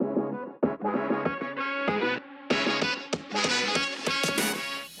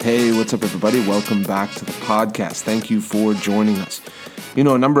Hey, what's up, everybody? Welcome back to the podcast. Thank you for joining us. You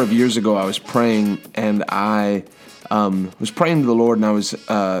know, a number of years ago, I was praying, and I was praying to the Lord,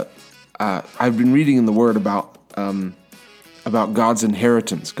 and I've been reading in the Word about God's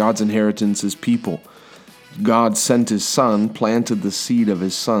inheritance. God's inheritance is people. God sent His Son, planted the seed of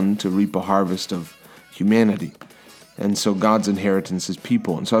His Son to reap a harvest of humanity. And so God's inheritance is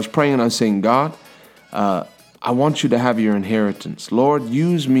people. And so I was praying, and I was saying, God, I want you to have your inheritance. Lord,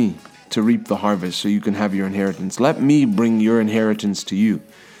 use me to reap the harvest so you can have your inheritance. Let me bring your inheritance to you.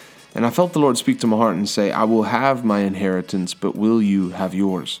 And I felt the Lord speak to my heart and say, I will have my inheritance, but will you have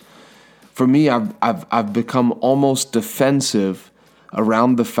yours? For me, I've become almost defensive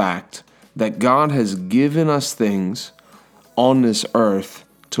around the fact that God has given us things on this earth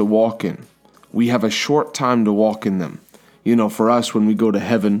to walk in. We have a short time to walk in them. You know, for us, when we go to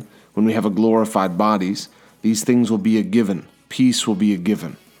heaven, when we have a glorified bodies, these things will be a given. Peace will be a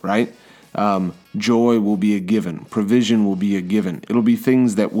given, right? Joy will be a given. Provision will be a given. It'll be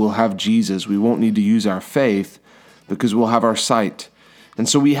things that will have Jesus. We won't need to use our faith because we'll have our sight. And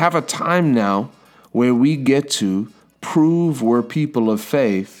so we have a time now where we get to prove we're people of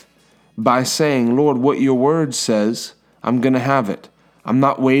faith by saying, Lord, what your word says, I'm going to have it. I'm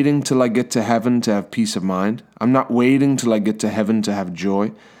not waiting till I get to heaven to have peace of mind. I'm not waiting till I get to heaven to have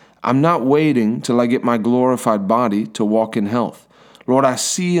joy. I'm not waiting till I get my glorified body to walk in health. Lord, I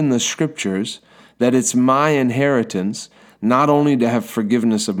see in the scriptures that it's my inheritance not only to have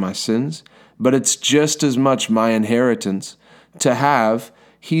forgiveness of my sins, but it's just as much my inheritance to have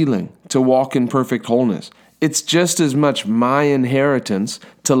healing, to walk in perfect wholeness. It's just as much my inheritance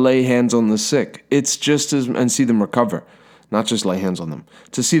to lay hands on the sick. It's just as, and see them recover. Not just lay hands on them,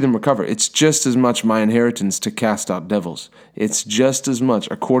 to see them recover. It's just as much my inheritance to cast out devils. It's just as much,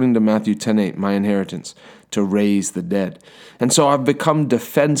 according to Matthew 10:8, my inheritance to raise the dead. And so I've become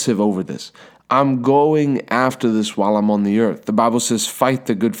defensive over this. I'm going after this while I'm on the earth. The Bible says, fight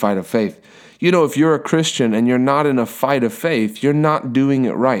the good fight of faith. You know, if you're a Christian and you're not in a fight of faith, you're not doing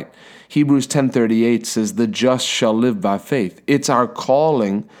it right. Hebrews 10:38 says, the just shall live by faith. It's our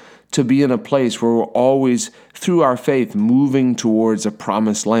calling to be in a place where we're always, through our faith, moving towards a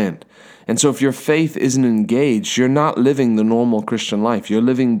promised land. And so if your faith isn't engaged, you're not living the normal Christian life. You're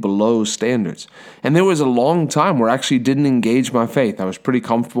living below standards. And there was a long time where I actually didn't engage my faith. I was pretty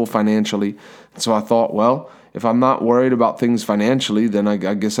comfortable financially. And so I thought, well, if I'm not worried about things financially, then I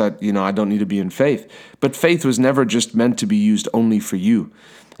guess I don't need to be in faith. But faith was never just meant to be used only for you.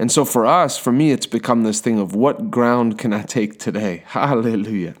 And so for me, it's become this thing of what ground can I take today?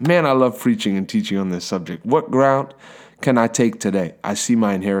 Hallelujah. Man, I love preaching and teaching on this subject. What ground can I take today? I see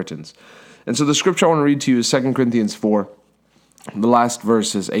my inheritance. And so the scripture I want to read to you is 2 Corinthians 4. The last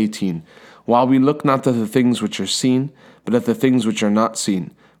verse is 18. While we look not at the things which are seen, but at the things which are not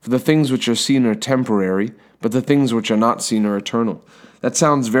seen. For the things which are seen are temporary, but the things which are not seen are eternal. That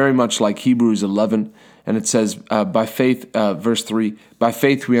sounds very much like Hebrews 11. And it says, by faith, verse 3, by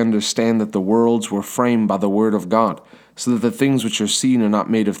faith we understand that the worlds were framed by the word of God, so that the things which are seen are not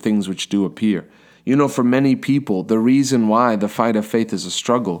made of things which do appear. You know, for many people, the reason why the fight of faith is a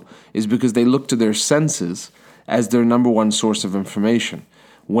struggle is because they look to their senses as their number one source of information.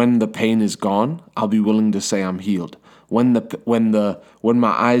 When the pain is gone, I'll be willing to say I'm healed. When my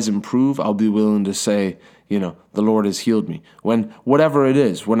eyes improve, I'll be willing to say, the Lord has healed me. When whatever it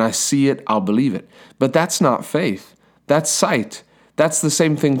is, when I see it, I'll believe it. But that's not faith. That's sight. That's the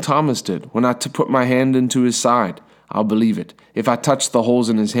same thing Thomas did. When I put my hand into his side, I'll believe it. If I touch the holes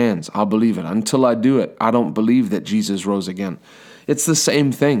in his hands, I'll believe it. Until I do it, I don't believe that Jesus rose again. It's the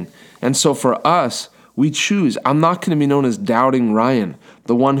same thing. And so for us, we choose. I'm not going to be known as Doubting Ryan,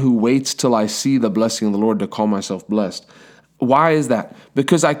 the one who waits till I see the blessing of the Lord to call myself blessed. Why is that?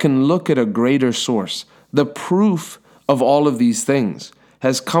 Because I can look at a greater source. The proof of all of these things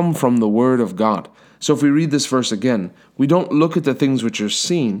has come from the Word of God. So if we read this verse again, we don't look at the things which are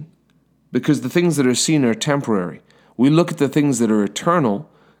seen because the things that are seen are temporary. We look at the things that are eternal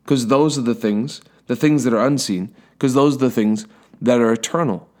because those are the things that are unseen, because those are the things that are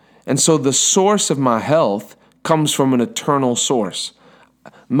eternal. And so the source of my health comes from an eternal source.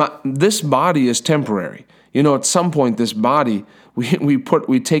 This body is temporary. At some point, this body,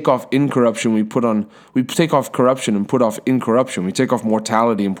 we take off incorruption, we take off corruption and put off incorruption. We take off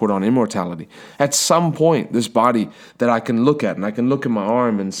mortality and put on immortality. At some point, this body that I can look at, and I can look at my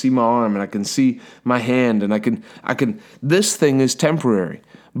arm and see my arm, and I can see my hand, and I can. This thing is temporary.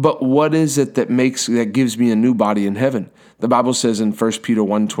 But what is it that gives me a new body in heaven? The Bible says in 1 Peter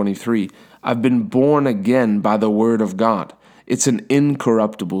 1:23, I've been born again by the word of God. It's an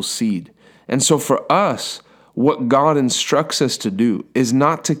incorruptible seed. And so for us, what God instructs us to do is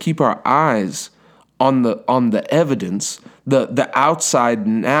not to keep our eyes on the evidence, the outside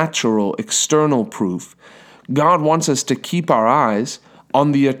natural external proof. God wants us to keep our eyes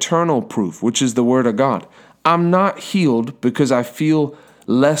on the eternal proof, which is the Word of God. I'm not healed because I feel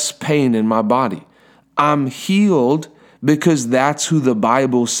less pain in my body. I'm healed because that's who the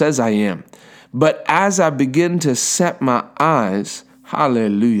Bible says I am. But as I begin to set my eyes,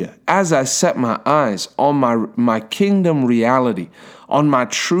 hallelujah, as I set my eyes on my kingdom reality, on my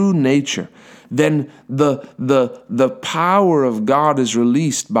true nature, then the power of God is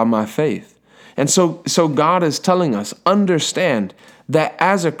released by my faith. And so God is telling us, understand that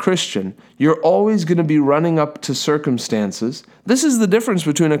as a Christian, you're always going to be running up to circumstances. This is the difference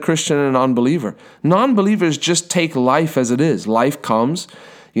between a Christian and a non-believer. Non-believers just take life as it is. Life comes,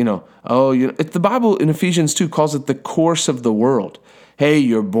 the Bible in Ephesians 2 calls it the course of the world. Hey,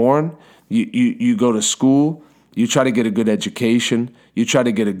 you're born, you go to school, you try to get a good education, you try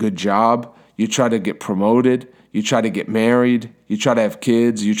to get a good job, you try to get promoted, you try to get married, you try to have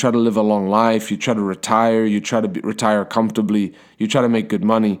kids, you try to live a long life, you try to retire, you try to retire comfortably, you try to make good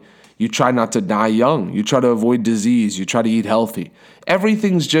money, you try not to die young, you try to avoid disease, you try to eat healthy.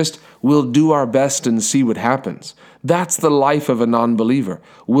 Everything's just, we'll do our best and see what happens. That's the life of a non-believer.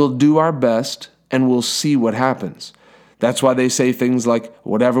 We'll do our best and we'll see what happens. That's why they say things like,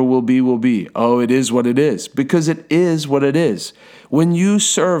 whatever will be, will be. Oh, it is what it is. Because it is what it is. When you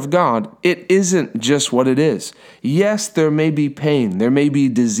serve God, it isn't just what it is. Yes, there may be pain. There may be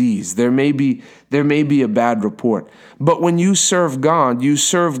disease. There may be a bad report. But when you serve God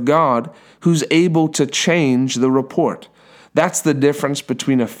who's able to change the report. That's the difference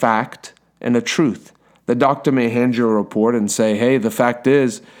between a fact and a truth. The doctor may hand you a report and say, hey, the fact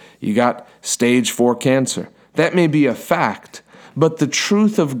is you got stage 4 cancer. That may be a fact, but the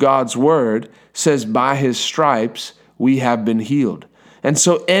truth of God's word says by his stripes we have been healed. And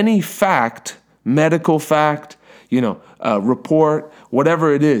so any fact, medical fact, report,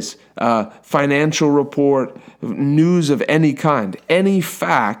 whatever it is, financial report, news of any kind, any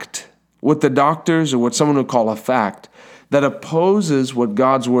fact, what the doctors or what someone would call a fact, that opposes what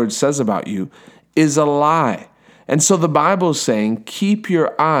God's word says about you is a lie. And so the Bible is saying, keep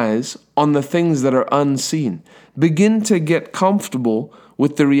your eyes on the things that are unseen. Begin to get comfortable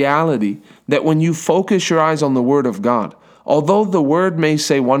with the reality that when you focus your eyes on the Word of God, although the Word may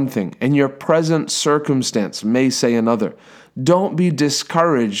say one thing and your present circumstance may say another, don't be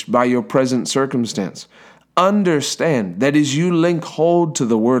discouraged by your present circumstance. Understand that as you link hold to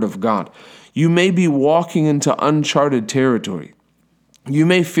the Word of God, you may be walking into uncharted territory. You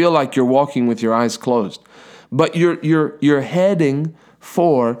may feel like you're walking with your eyes closed. But you're heading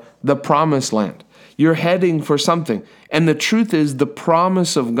for the promised land. You're heading for something. And the truth is the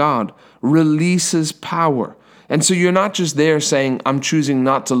promise of God releases power. And so you're not just there saying, I'm choosing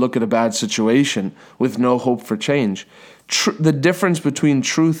not to look at a bad situation with no hope for change. The difference between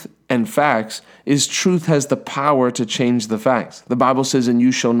truth and facts is truth has the power to change the facts. The Bible says, and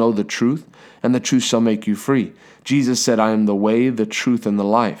you shall know the truth, and the truth shall make you free. Jesus said, I am the way, the truth, and the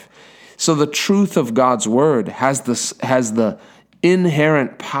life. So the truth of God's word has the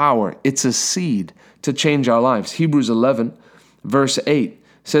inherent power. It's a seed to change our lives. Hebrews 11, verse 8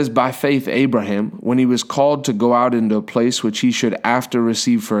 says, by faith Abraham, when he was called to go out into a place which he should after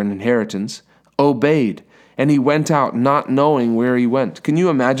receive for an inheritance, obeyed, and he went out not knowing where he went. Can you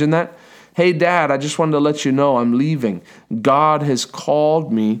imagine that? Hey, Dad, I just wanted to let you know I'm leaving. God has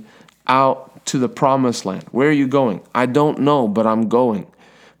called me out to the promised land. Where are you going? I don't know, but I'm going.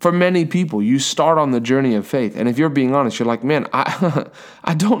 For many people, you start on the journey of faith, and if you're being honest, you're like, man,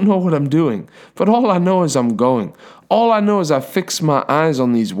 I don't know what I'm doing, but all I know is I'm going. All I know is I fix my eyes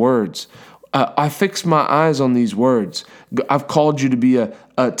on these words. I fix my eyes on these words. I've called you to be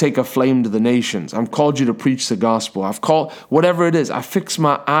take a flame to the nations. I've called you to preach the gospel. I've called, whatever it is, I fix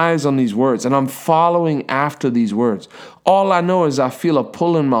my eyes on these words, and I'm following after these words. All I know is I feel a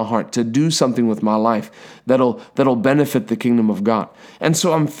pull in my heart to do something with my life that'll benefit the kingdom of God. And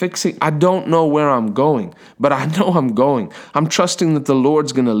so I don't know where I'm going, but I know I'm going. I'm trusting that the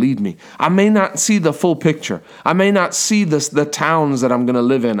Lord's going to lead me. I may not see the full picture. I may not see the towns that I'm going to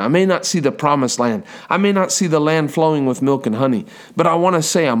live in. I may not see the promised land. I may not see the land flowing with milk and honey, but I want to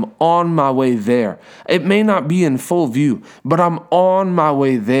say I'm on my way there. It may not be in full view, but I'm on my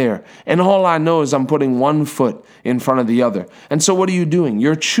way there. And all I know is I'm putting one foot in front of the other. And so what are you doing?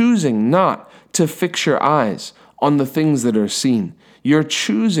 You're choosing not to fix your eyes on the things that are seen. You're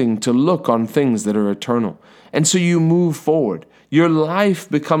choosing to look on things that are eternal. And so you move forward. Your life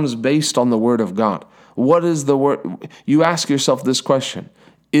becomes based on the Word of God. What is the Word? You ask yourself this question.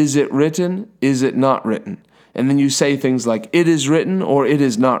 Is it written? Is it not written? And then you say things like, it is written or it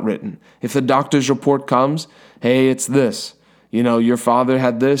is not written. If the doctor's report comes, hey, it's this. Your father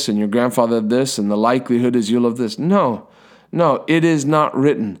had this and your grandfather had this, and the likelihood is you'll have this. No, it is not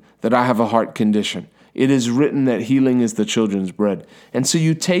written that I have a heart condition. It is written that healing is the children's bread. And so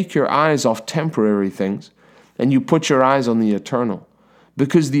you take your eyes off temporary things and you put your eyes on the eternal,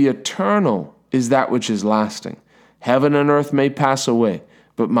 because the eternal is that which is lasting. Heaven and earth may pass away,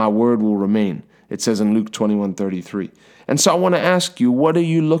 but my word will remain. It says in Luke 21:33. And so I want to ask you, what are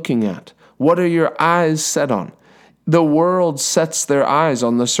you looking at? What are your eyes set on? The world sets their eyes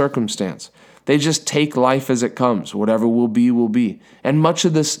on the circumstance. They just take life as it comes. Whatever will be, will be. And much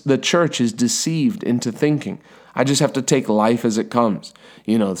of the church is deceived into thinking, I just have to take life as it comes.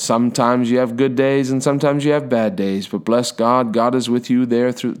 Sometimes you have good days and sometimes you have bad days, but bless God, God is with you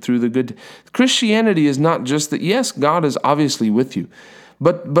there through the good. Christianity is not just that. Yes, God is obviously with you.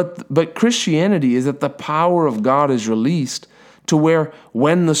 But Christianity is that the power of God is released to where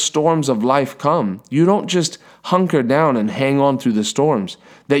when the storms of life come, you don't just hunker down and hang on through the storms,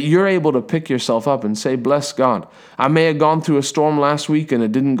 that you're able to pick yourself up and say, bless God. I may have gone through a storm last week and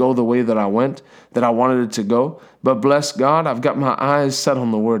it didn't go the way that I wanted it to go, but bless God, I've got my eyes set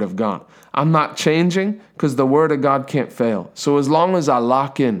on the Word of God. I'm not changing because the Word of God can't fail. So as long as I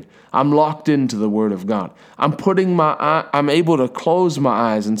lock in, I'm locked into the Word of God. I'm able to close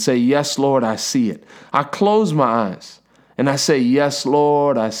my eyes and say, yes, Lord, I see it. I close my eyes and I say, yes,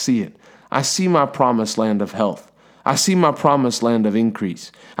 Lord, I see it. I see my promised land of health. I see my promised land of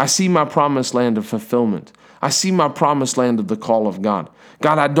increase. I see my promised land of fulfillment. I see my promised land of the call of God.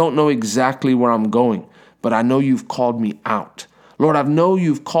 God, I don't know exactly where I'm going, but I know you've called me out. Lord, I know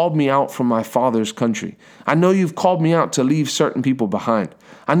you've called me out from my father's country. I know you've called me out to leave certain people behind.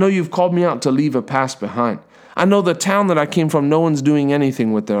 I know you've called me out to leave a past behind. I know the town that I came from, no one's doing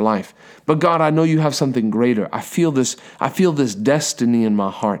anything with their life. But God, I know you have something greater. I feel this destiny in my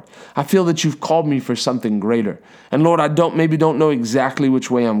heart. I feel that you've called me for something greater. And Lord, I don't know exactly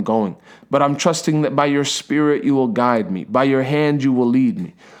which way I'm going, but I'm trusting that by your Spirit you will guide me. By your hand you will lead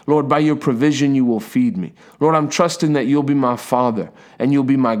me. Lord, by your provision you will feed me. Lord, I'm trusting that you'll be my Father and you'll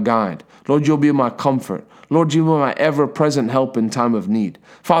be my guide. Lord, you'll be my comfort. Lord, you are my ever-present help in time of need.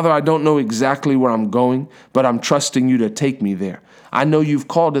 Father, I don't know exactly where I'm going, but I'm trusting you to take me there. I know you've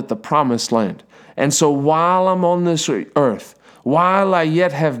called it the promised land. And so while I'm on this earth, while I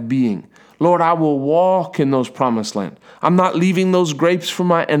yet have being, Lord, I will walk in those promised land. I'm not leaving those grapes for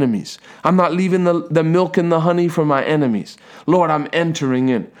my enemies. I'm not leaving the milk and the honey for my enemies. Lord, I'm entering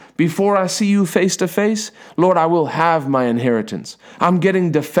in. Before I see you face to face, Lord, I will have my inheritance. I'm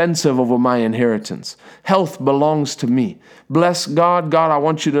getting defensive over my inheritance. Health belongs to me. Bless God. God, I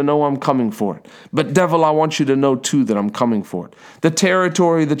want you to know I'm coming for it. But devil, I want you to know too that I'm coming for it. The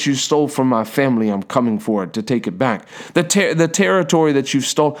territory that you stole from my family, I'm coming for it to take it back. The territory that you've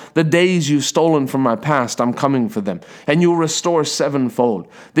stolen, the days you've stolen from my past, I'm coming for them. And you'll restore sevenfold.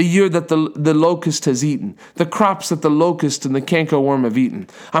 The year that the locust has eaten, the crops that the locust and the cankerworm have eaten,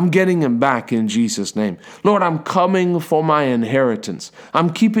 I'm getting them back in Jesus' name. Lord, I'm coming for my inheritance. I'm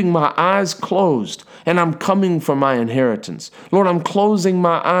keeping my eyes closed and I'm coming for my inheritance. Lord, I'm closing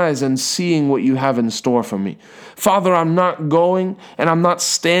my eyes and seeing what you have in store for me. Father, I'm not going and I'm not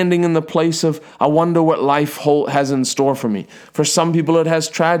standing in the place of, I wonder what life has in store for me. For some people it has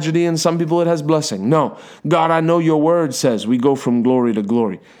tragedy and some people it has blessing. No, God, I know your word says we go from glory to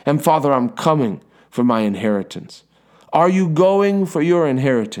glory. And Father, I'm coming for my inheritance. Are you going for your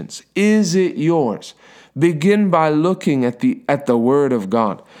inheritance? Is it yours? Begin by looking at the word of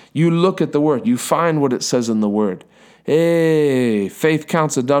God. You look at the word. You find what it says in the word. Hey, faith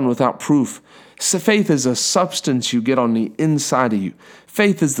counts it done without proof. So faith is a substance you get on the inside of you.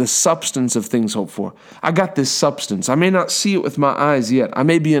 Faith is the substance of things hoped for. I got this substance. I may not see it with my eyes yet. I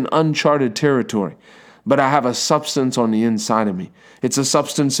may be in uncharted territory, but I have a substance on the inside of me. It's a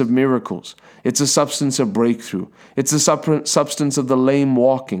substance of miracles. It's a substance of breakthrough. It's the substance of the lame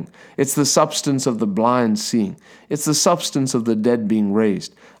walking. It's the substance of the blind seeing. It's the substance of the dead being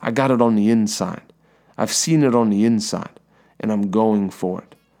raised. I got it on the inside. I've seen it on the inside, and I'm going for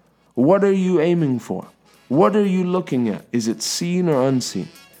it. What are you aiming for? What are you looking at? Is it seen or unseen?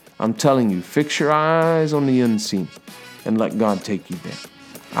 I'm telling you, fix your eyes on the unseen and let God take you there.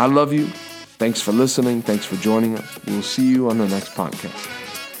 I love you. Thanks for listening. Thanks for joining us. We'll see you on the next podcast.